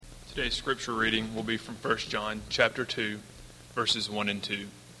Today's scripture reading will be from 1 John chapter 2, verses 1 and 2.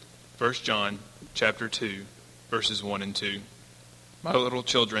 1 John chapter 2, verses 1 and 2. My little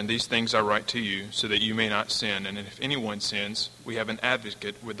children, these things I write to you, so that you may not sin. And if anyone sins, we have an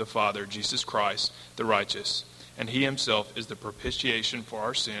advocate with the Father, Jesus Christ, the righteous. And he himself is the propitiation for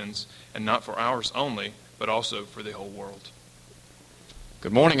our sins, and not for ours only, but also for the whole world.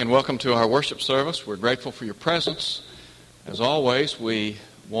 Good morning and welcome to our worship service. We're grateful for your presence. As always, we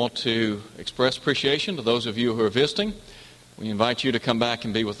want to express appreciation to those of you who are visiting. We invite you to come back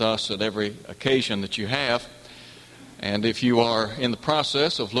and be with us at every occasion that you have. And if you are in the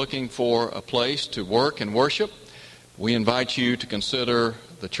process of looking for a place to work and worship, we invite you to consider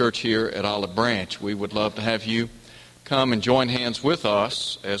the church here at Olive Branch. We would love to have you come and join hands with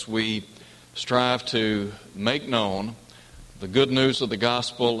us as we strive to make known the good news of the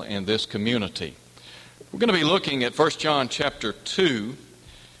gospel in this community. We're going to be looking at 1 John chapter 2,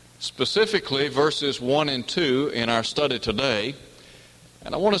 specifically verses 1 and 2 in our study today.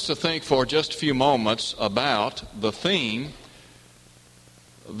 And I want us to think for just a few moments about the theme,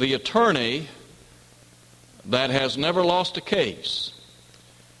 the attorney that has never lost a case.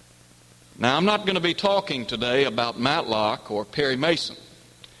 Now, I'm not going to be talking today about Matlock or Perry Mason.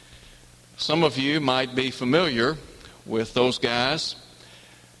 Some of you might be familiar with those guys,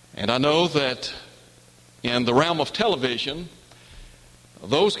 and I know that in the realm of television,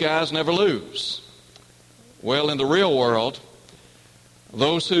 those guys never lose. Well, in the real world,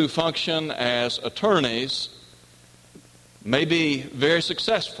 those who function as attorneys may be very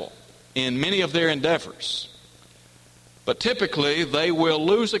successful in many of their endeavors, but typically they will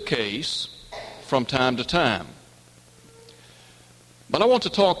lose a case from time to time. But I want to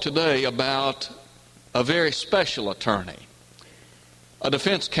talk today about a very special attorney, a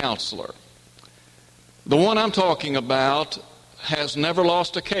defense counselor. The one I'm talking about has never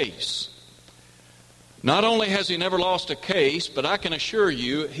lost a case. Not only has he never lost a case, but I can assure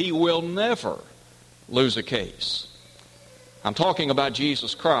you he will never lose a case. I'm talking about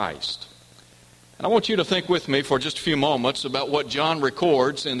Jesus Christ. And I want you to think with me for just a few moments about what John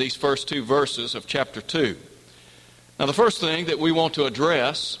records in these first two verses of chapter 2. Now, the first thing that we want to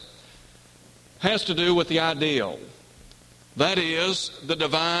address has to do with the ideal. That is, the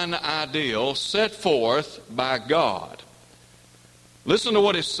divine ideal set forth by God. Listen to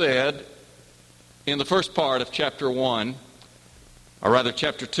what is said in the first part of chapter 1, or rather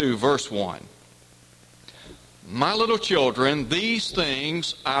chapter 2, verse 1. My little children, these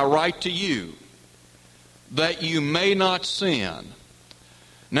things I write to you, that you may not sin.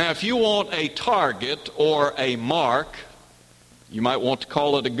 Now, if you want a target or a mark, you might want to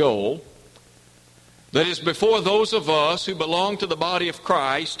call it a goal, that is before those of us who belong to the body of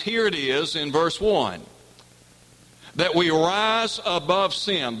Christ, here it is in verse 1. That we rise above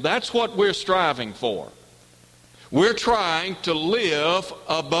sin. That's what we're striving for. We're trying to live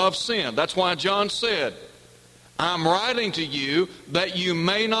above sin. That's why John said, I'm writing to you that you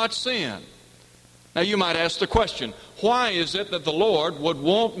may not sin. Now you might ask the question, why is it that the Lord would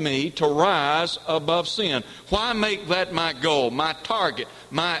want me to rise above sin? Why make that my goal, my target,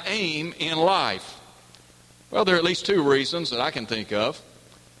 my aim in life? Well, there are at least two reasons that I can think of.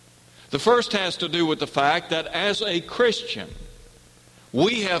 The first has to do with the fact that as a Christian,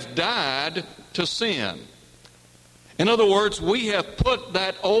 we have died to sin. In other words, we have put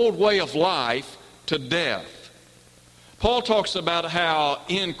that old way of life to death. Paul talks about how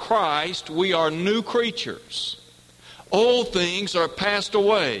in Christ we are new creatures. Old things are passed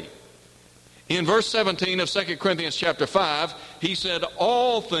away. In verse 17 of 2 Corinthians chapter 5, he said,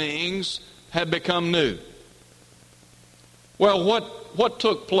 all things have become new. Well, what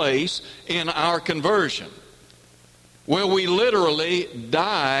took place in our conversion? Well, we literally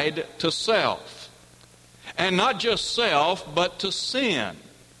died to self. And not just self, but to sin.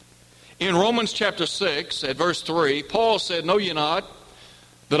 In Romans chapter 6, at verse 3, Paul said, know ye not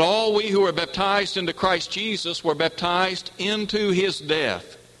that all we who are baptized into Christ Jesus were baptized into his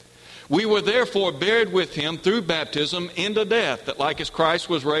death? We were therefore buried with him through baptism into death, that like as Christ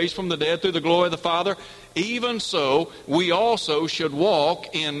was raised from the dead through the glory of the Father, even so we also should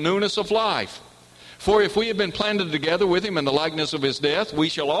walk in newness of life. For if we have been planted together with him in the likeness of his death, we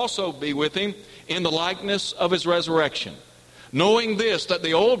shall also be with him in the likeness of his resurrection. Knowing this, that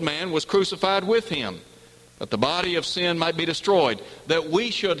the old man was crucified with him, that the body of sin might be destroyed, that we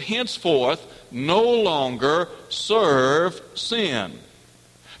should henceforth no longer serve sin.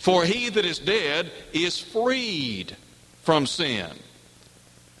 For he that is dead is freed from sin.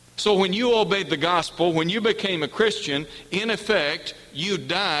 So when you obeyed the gospel, when you became a Christian, in effect, you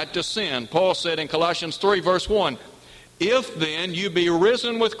died to sin. Paul said in Colossians 3, verse 1, If then you be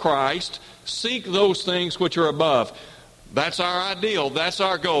risen with Christ, seek those things which are above. That's our ideal. That's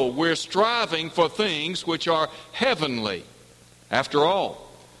our goal. We're striving for things which are heavenly. After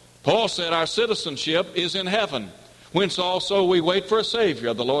all, Paul said our citizenship is in heaven, whence also we wait for a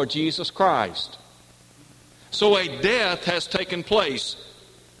Savior, the Lord Jesus Christ. So a death has taken place.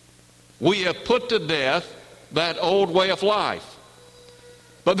 We have put to death that old way of life.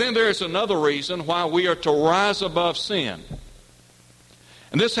 But then there is another reason why we are to rise above sin.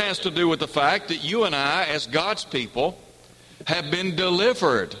 And this has to do with the fact that you and I, as God's people, have been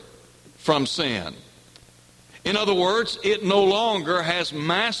delivered from sin. In other words, it no longer has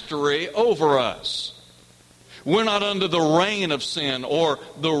mastery over us. We're not under the reign of sin or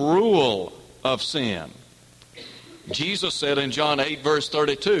the rule of sin. Jesus said in John 8, verse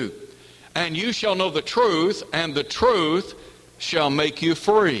 32, "And you shall know the truth, and the truth shall make you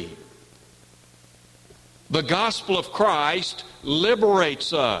free." The gospel of Christ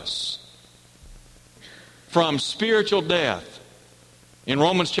liberates us from spiritual death. In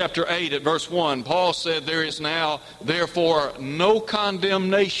Romans chapter 8 at verse 1, Paul said, "There is now therefore no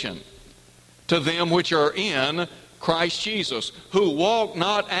condemnation to them which are in Christ Jesus, who walk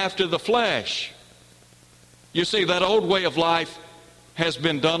not after the flesh." You see, that old way of life has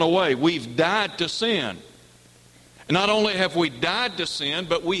been done away. We've died to sin. And not only have we died to sin,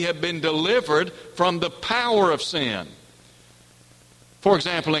 but we have been delivered from the power of sin. For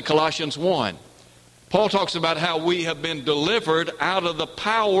example, in Colossians 1, Paul talks about how we have been delivered out of the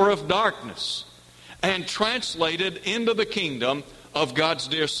power of darkness and translated into the kingdom of God's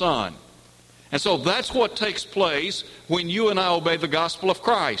dear Son. And so that's what takes place when you and I obey the gospel of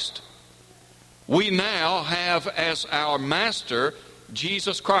Christ. We now have as our master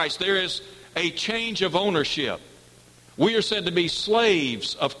Jesus Christ. There is a change of ownership. We are said to be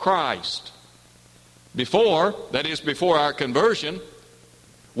slaves of Christ. Before, that is before our conversion,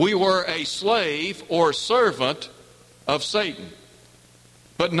 we were a slave or servant of Satan.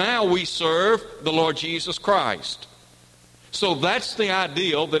 But now we serve the Lord Jesus Christ. So that's the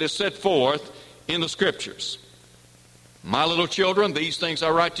ideal that is set forth in the Scriptures. "My little children, these things I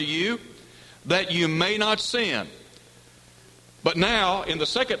write to you, that you may not sin." But now, in the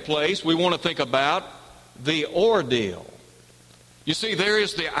second place, we want to think about the ordeal. You see, there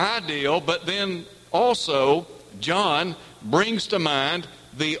is the ideal, but then also John brings to mind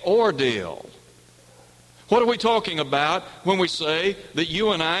the ordeal. What are we talking about when we say that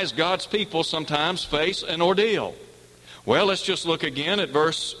you and I, as God's people, sometimes face an ordeal? Well, let's just look again at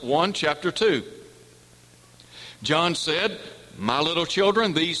verse 1, chapter 2. John said, "My little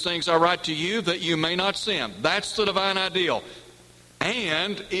children, these things I write to you that you may not sin." That's the divine ideal.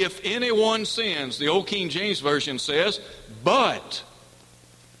 "And if anyone sins," the old King James Version says, "but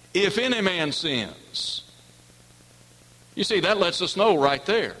if any man sins." You see, that lets us know right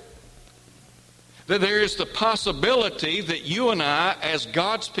there that there is the possibility that you and I, as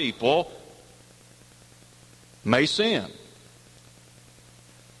God's people, may sin.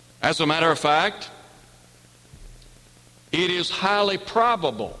 As a matter of fact, it is highly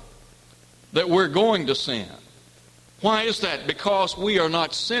probable that we're going to sin. Why is that? Because we are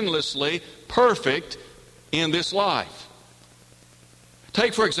not sinlessly perfect in this life.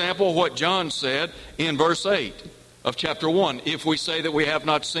 Take, for example, what John said in verse 8 of chapter 1. "If we say that we have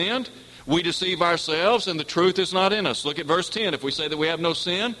not sinned, we deceive ourselves, and the truth is not in us." Look at verse 10. "If we say that we have no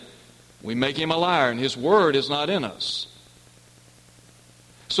sin, we make him a liar, and his word is not in us."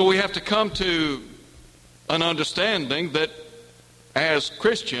 So we have to come to an understanding that as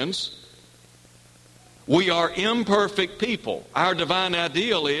Christians, we are imperfect people. Our divine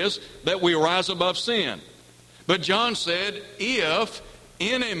ideal is that we rise above sin. But John said, "If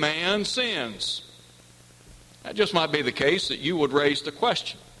any man sins." That just might be the case that you would raise the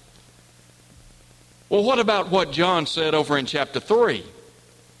question. Well, what about what John said over in chapter 3?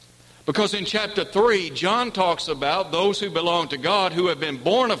 Because in chapter 3, John talks about those who belong to God, who have been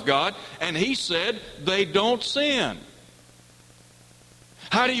born of God, and he said they don't sin.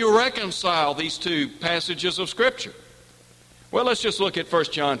 How do you reconcile these two passages of Scripture? Well, let's just look at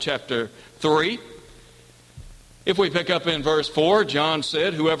 1 John chapter 3. If we pick up in verse 4, John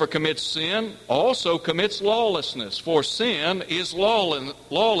said, "Whoever commits sin also commits lawlessness, for sin is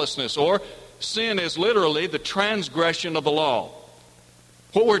lawlessness," or sin is literally the transgression of the law.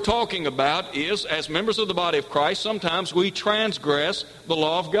 What we're talking about is, as members of the body of Christ, sometimes we transgress the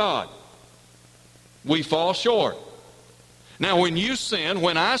law of God. We fall short. Now, when you sin,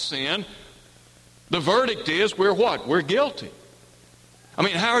 when I sin, the verdict is we're what? We're guilty. I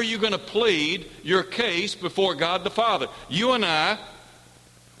mean, how are you going to plead your case before God the Father? You and I,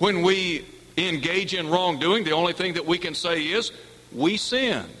 when we engage in wrongdoing, the only thing that we can say is, we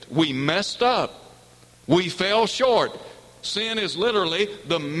sinned. We messed up. We fell short. Sin is literally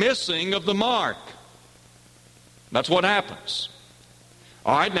the missing of the mark. That's what happens.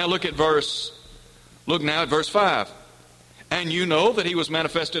 All right, now look now at verse 5. And you know that he was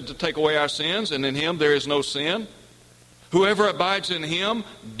manifested to take away our sins, and in him there is no sin. Whoever abides in him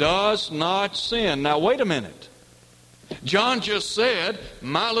does not sin. Now wait a minute. John just said,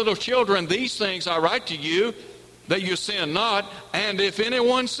 my little children, these things I write to you, that you sin not, and if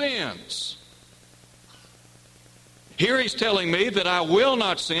anyone sins. Here he's telling me that I will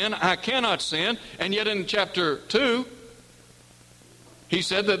not sin, I cannot sin, and yet in chapter 2, he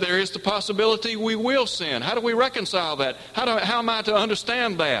said that there is the possibility we will sin. How do we reconcile that? How am I to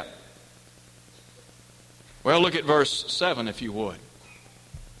understand that? Well, look at verse 7 if you would.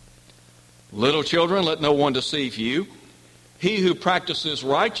 Little children, let no one deceive you. He who practices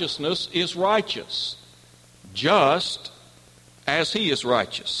righteousness is righteous, just as he is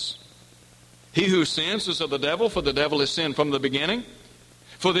righteous. He who sins is of the devil, for the devil has sinned from the beginning.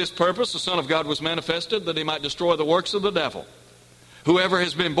 For this purpose the Son of God was manifested, that he might destroy the works of the devil. Whoever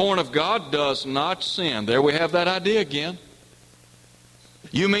has been born of God does not sin. There we have that idea again.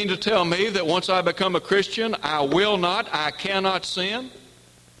 You mean to tell me that once I become a Christian, I cannot sin?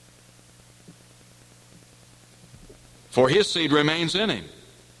 For his seed remains in him,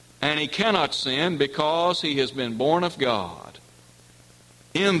 and he cannot sin because he has been born of God.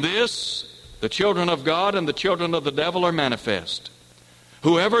 In this, the children of God and the children of the devil are manifest.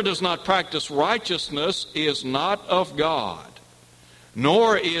 Whoever does not practice righteousness is not of God,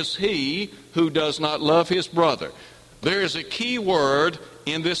 nor is he who does not love his brother. There is a key word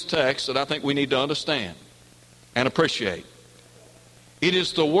in this text that I think we need to understand and appreciate. It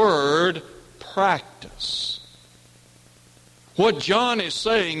is the word practice. What John is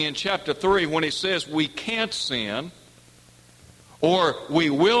saying in chapter 3 when he says we can't sin or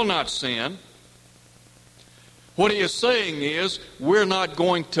we will not sin, what he is saying is we're not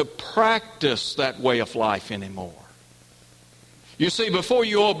going to practice that way of life anymore. You see, before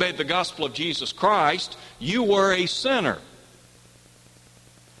you obeyed the gospel of Jesus Christ, you were a sinner.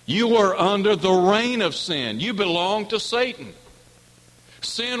 You were under the reign of sin. You belonged to Satan.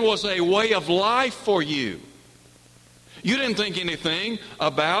 Sin was a way of life for you. You didn't think anything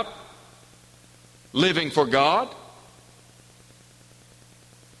about living for God.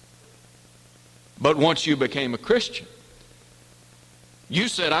 But once you became a Christian, you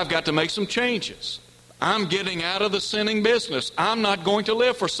said, I've got to make some changes. I'm getting out of the sinning business. I'm not going to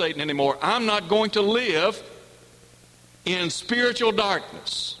live for Satan anymore. I'm not going to live in spiritual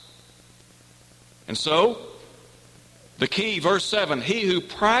darkness. And so, the key, verse 7, he who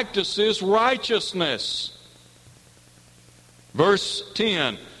practices righteousness. Verse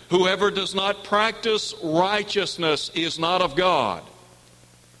 10, whoever does not practice righteousness is not of God.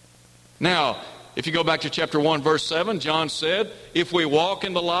 Now, if you go back to chapter 1, verse 7, John said, if we walk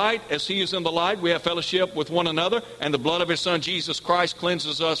in the light as he is in the light, we have fellowship with one another, and the blood of his Son, Jesus Christ,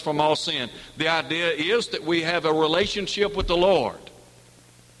 cleanses us from all sin. The idea is that we have a relationship with the Lord,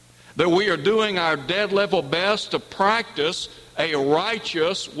 that we are doing our dead level best to practice a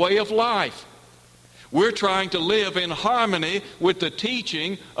righteous way of life. We're trying to live in harmony with the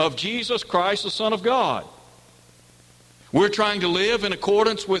teaching of Jesus Christ, the Son of God. We're trying to live in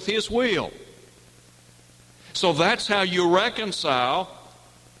accordance with his will. So that's how you reconcile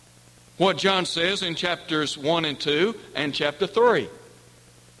what John says in chapters 1 and 2 and chapter 3.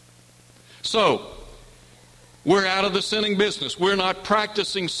 So, we're out of the sinning business. We're not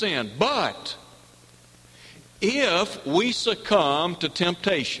practicing sin. But if we succumb to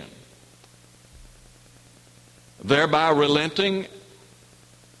temptation, thereby relenting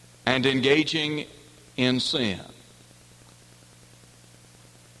and engaging in sin,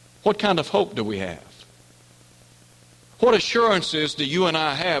 what kind of hope do we have? What assurances do you and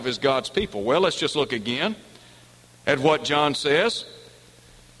I have as God's people? Well, let's just look again at what John says.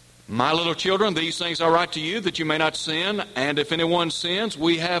 My little children, these things I write to you that you may not sin, and if anyone sins,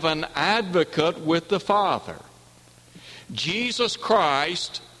 we have an advocate with the Father, Jesus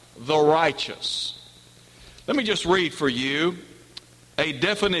Christ the righteous. Let me just read for you a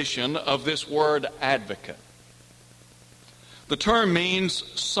definition of this word advocate. The term means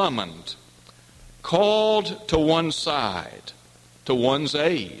summoned, called to one side, to one's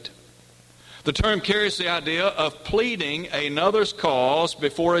aid. The term carries the idea of pleading another's cause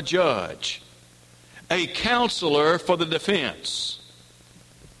before a judge, a counselor for the defense.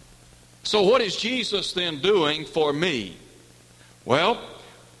 So what is Jesus then doing for me? Well,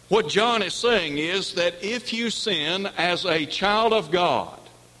 what John is saying is that if you sin as a child of God,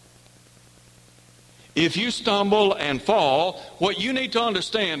 If you stumble and fall, what you need to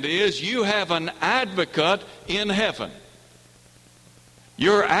understand is you have an advocate in heaven.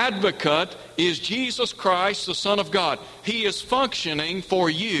 Your advocate is Jesus Christ, the Son of God. He is functioning for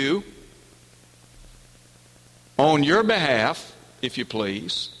you on your behalf, if you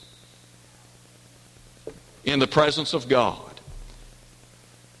please, in the presence of God.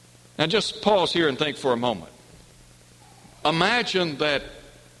 Now just pause here and think for a moment. Imagine that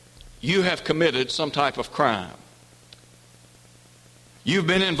you have committed some type of crime. You've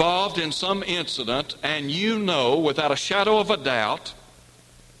been involved in some incident, and you know without a shadow of a doubt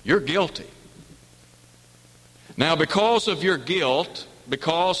you're guilty. Now, because of your guilt,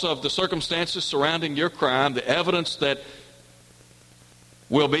 because of the circumstances surrounding your crime, the evidence that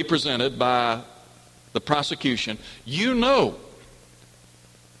will be presented by the prosecution, you know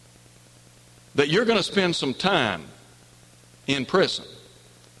that you're going to spend some time in prison.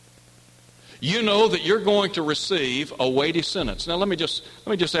 You know that you're going to receive a weighty sentence. Now let me just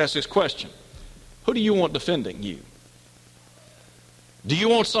ask this question. Who do you want defending you? Do you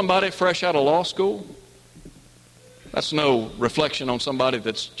want somebody fresh out of law school? That's no reflection on somebody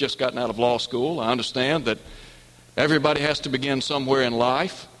that's just gotten out of law school. I understand that everybody has to begin somewhere in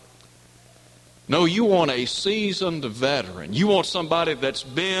life. No, you want a seasoned veteran. You want somebody that's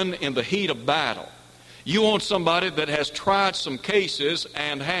been in the heat of battle. You want somebody that has tried some cases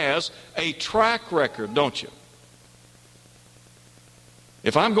and has a track record, don't you?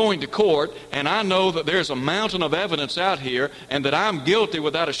 If I'm going to court and I know that there's a mountain of evidence out here and that I'm guilty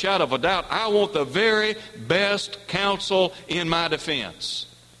without a shadow of a doubt, I want the very best counsel in my defense.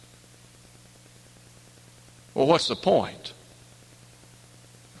 Well, what's the point?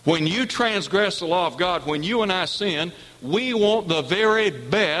 When you transgress the law of God, when you and I sin, we want the very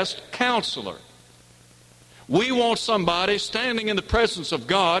best counselor. We want somebody standing in the presence of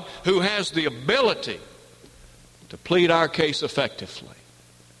God who has the ability to plead our case effectively.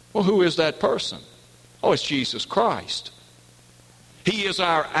 Well, who is that person? Oh, it's Jesus Christ. He is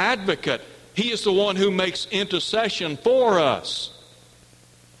our advocate. He is the one who makes intercession for us.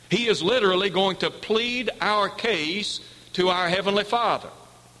 He is literally going to plead our case to our Heavenly Father.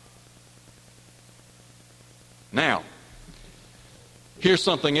 Now, here's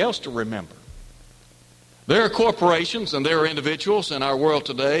something else to remember. There are corporations and there are individuals in our world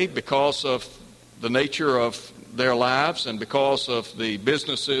today, because of the nature of their lives and because of the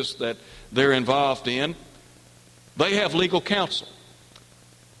businesses that they're involved in, they have legal counsel.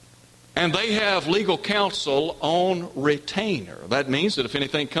 And they have legal counsel on retainer. That means that if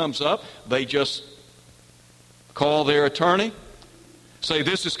anything comes up, they just call their attorney, say,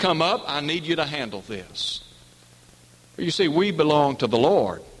 "This has come up, I need you to handle this." You see, we belong to the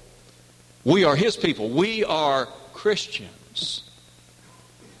Lord. We are His people. We are Christians.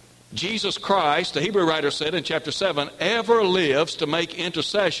 Jesus Christ, the Hebrew writer said in chapter 7, ever lives to make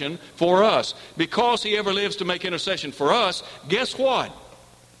intercession for us. Because He ever lives to make intercession for us, guess what?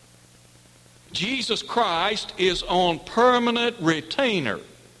 Jesus Christ is on permanent retainer.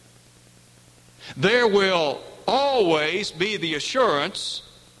 There will always be the assurance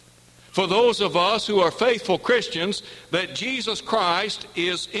for those of us who are faithful Christians that Jesus Christ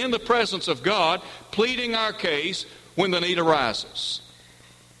is in the presence of God pleading our case when the need arises.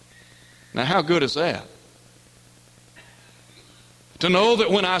 Now, how good is that? To know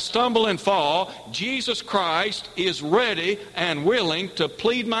that when I stumble and fall, Jesus Christ is ready and willing to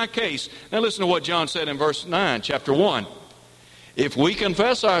plead my case. Now listen to what John said in verse 9, chapter 1. If we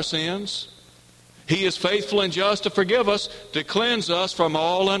confess our sins, He is faithful and just to forgive us, to cleanse us from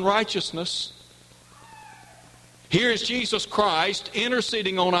all unrighteousness. Here is Jesus Christ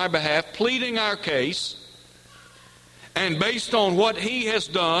interceding on our behalf, pleading our case. And based on what He has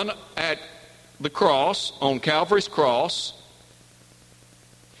done at the cross, on Calvary's cross,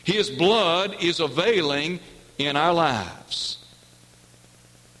 His blood is availing in our lives.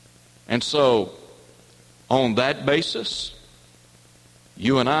 And so, on that basis,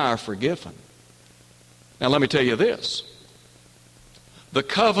 you and I are forgiven. Now let me tell you this. The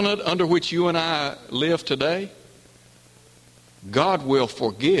covenant under which you and I live today, God will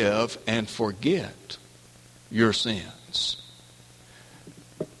forgive and forget your sins.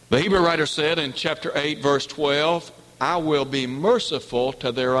 The Hebrew writer said in chapter 8, verse 12, I will be merciful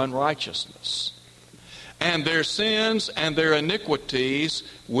to their unrighteousness, and their sins and their iniquities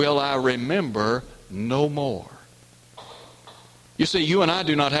will I remember no more. You see, you and I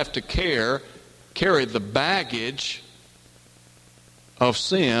do not have to carry the baggage of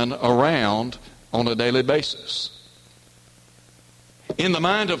sin around on a daily basis. In the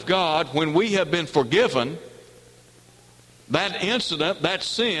mind of God, when we have been forgiven, that incident, that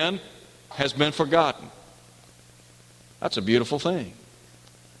sin, has been forgotten. That's a beautiful thing.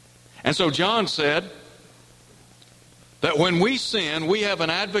 And so John said that when we sin, we have an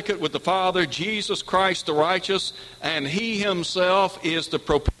advocate with the Father, Jesus Christ the righteous, and He Himself is the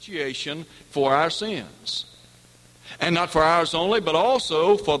propitiation for our sins. And not for ours only, but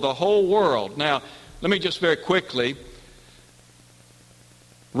also for the whole world. Now, let me just very quickly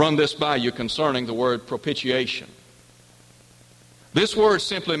run this by you concerning the word propitiation. This word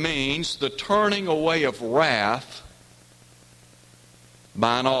simply means the turning away of wrath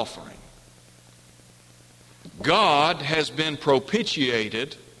by an offering. God has been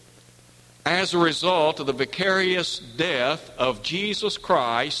propitiated as a result of the vicarious death of Jesus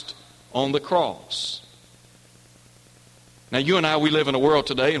Christ on the cross. Now, you and I, we live in a world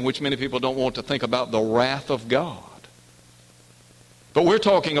today in which many people don't want to think about the wrath of God. But we're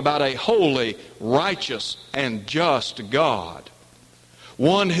talking about a holy, righteous, and just God.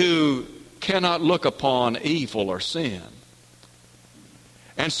 One who cannot look upon evil or sin.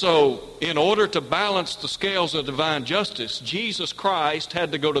 And so, in order to balance the scales of divine justice, Jesus Christ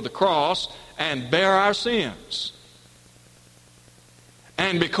had to go to the cross and bear our sins.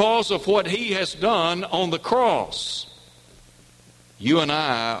 And because of what He has done on the cross, you and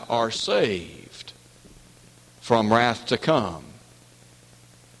I are saved from wrath to come.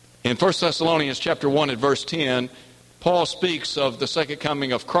 In 1 Thessalonians chapter 1 and verse 10, Paul speaks of the second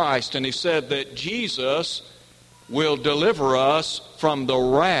coming of Christ, and he said that Jesus will deliver us from the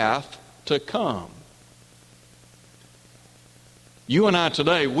wrath to come. You and I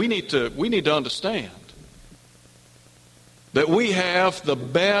today, we need to understand that we have the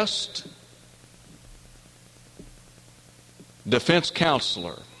best defense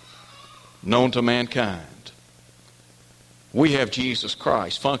counselor known to mankind. We have Jesus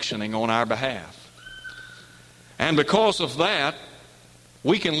Christ functioning on our behalf. And because of that,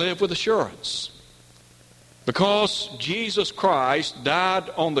 we can live with assurance. Because Jesus Christ died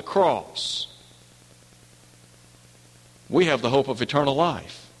on the cross, we have the hope of eternal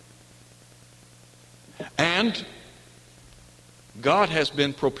life. And God has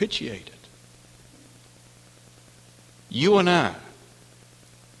been propitiated. You and I,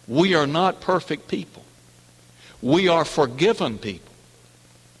 we are not perfect people. We are forgiven people.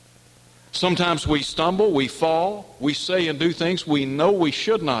 Sometimes we stumble, we fall, we say and do things we know we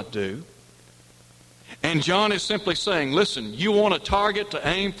should not do. And John is simply saying, listen, you want a target to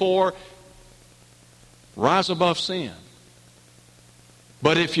aim for, rise above sin.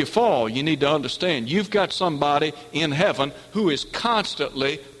 But if you fall, you need to understand you've got somebody in heaven who is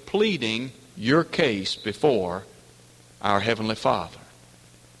constantly pleading your case before our Heavenly Father.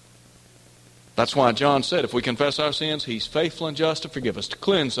 That's why John said, if we confess our sins, He's faithful and just to forgive us, to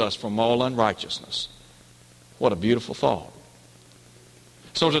cleanse us from all unrighteousness. What a beautiful thought.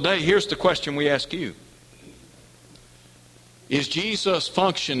 So today, here's the question we ask you. Is Jesus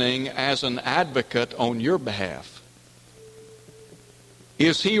functioning as an advocate on your behalf?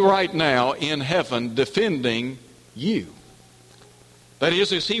 Is He right now in heaven defending you? That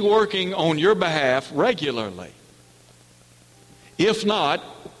is He working on your behalf regularly? If not,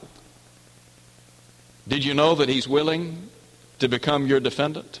 did you know that He's willing to become your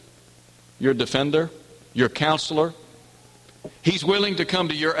defendant, your defender, your counselor? He's willing to come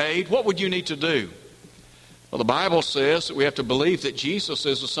to your aid. What would you need to do? Well, the Bible says that we have to believe that Jesus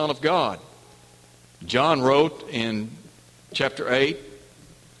is the Son of God. John wrote in chapter 8,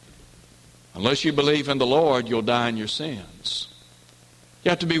 unless you believe in the Lord, you'll die in your sins. You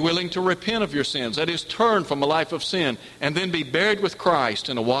have to be willing to repent of your sins. That is, turn from a life of sin and then be buried with Christ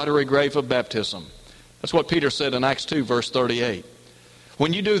in a watery grave of baptism. That's what Peter said in Acts 2, verse 38.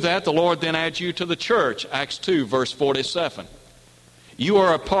 When you do that, the Lord then adds you to the church, Acts 2, verse 47. You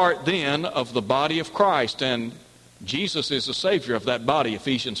are a part then of the body of Christ, and Jesus is the Savior of that body,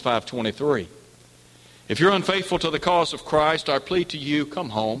 Ephesians 5:23. If you're unfaithful to the cause of Christ, our plea to you, come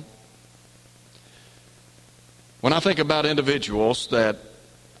home. When I think about individuals that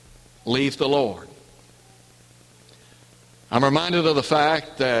leave the Lord, I'm reminded of the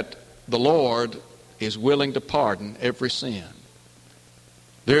fact that the Lord is willing to pardon every sin.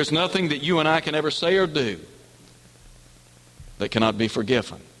 There's nothing that you and I can ever say or do that cannot be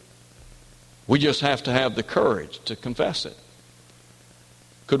forgiven. We just have to have the courage to confess it.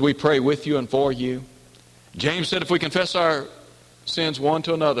 Could we pray with you and for you? James said if we confess our sins one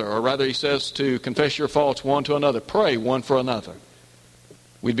to another, or rather he says to confess your faults one to another, pray one for another.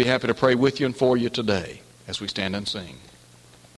 We'd be happy to pray with you and for you today as we stand and sing.